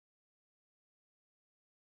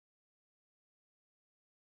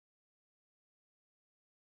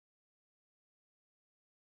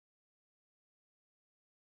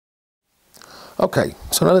Okay,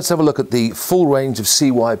 so now let's have a look at the full range of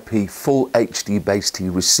CYP full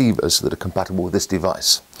HDBaseT receivers that are compatible with this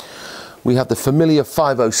device. We have the familiar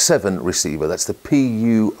 507 receiver, that's the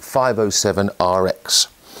PU507RX.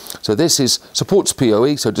 So this supports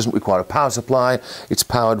PoE, so it doesn't require a power supply, it's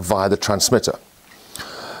powered via the transmitter.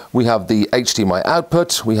 We have the HDMI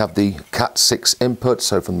output, we have the Cat6 input,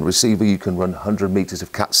 so from the receiver you can run 100 meters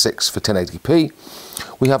of Cat6 for 1080p.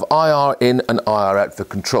 We have IR in and IR out for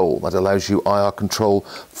control. That allows you IR control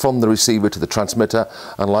from the receiver to the transmitter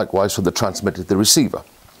and likewise from the transmitter to the receiver.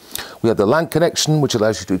 We have the LAN connection, which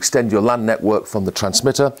allows you to extend your LAN network from the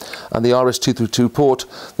transmitter, and the RS232 port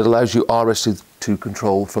that allows you RS232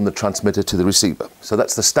 control from the transmitter to the receiver. So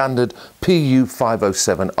that's the standard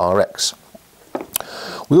PU507RX.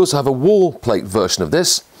 We also have a wall plate version of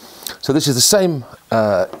this. So this is the same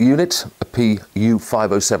unit, a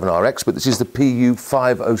PU507RX, but this is the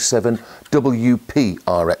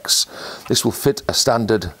PU507WPRX. This will fit a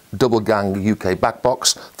standard double gang UK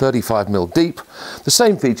backbox, 35mm deep, the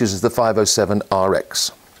same features as the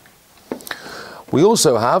 507RX. We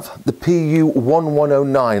also have the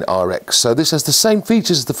PU1109RX. So this has the same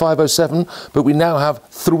features as the 507, but we now have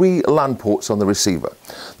 3 LAN ports on the receiver.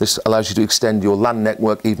 This allows you to extend your LAN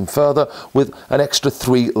network even further with an extra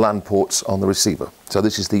 3 LAN ports on the receiver. So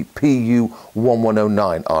this is the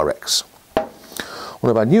PU1109RX. One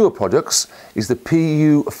of our newer products is the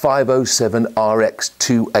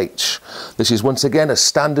PU507RX2H. This is once again a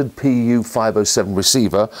standard PU507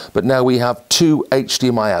 receiver, but now we have 2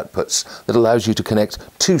 HDMI outputs that allows you to connect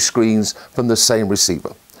 2 screens from the same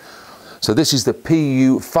receiver. So this is the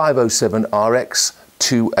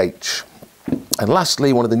PU507RX2H. And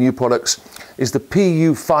lastly, one of the new products is the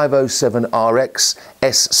PU507RX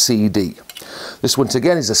SCD. This once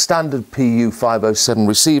again is a standard PU507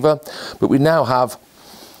 receiver, but we now have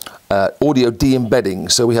audio de-embedding.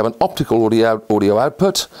 So we have an optical audio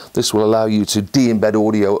output. This will allow you to de-embed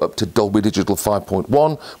audio up to Dolby Digital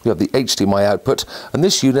 5.1. We have the HDMI output, and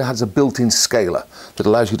this unit has a built-in scaler that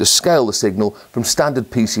allows you to scale the signal from standard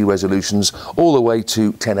PC resolutions all the way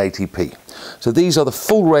to 1080p. So these are the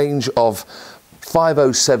full range of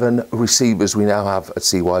 507 receivers we now have at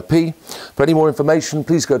CYP. For any more information,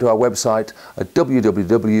 please go to our website at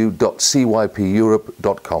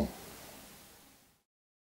www.cypeurope.com.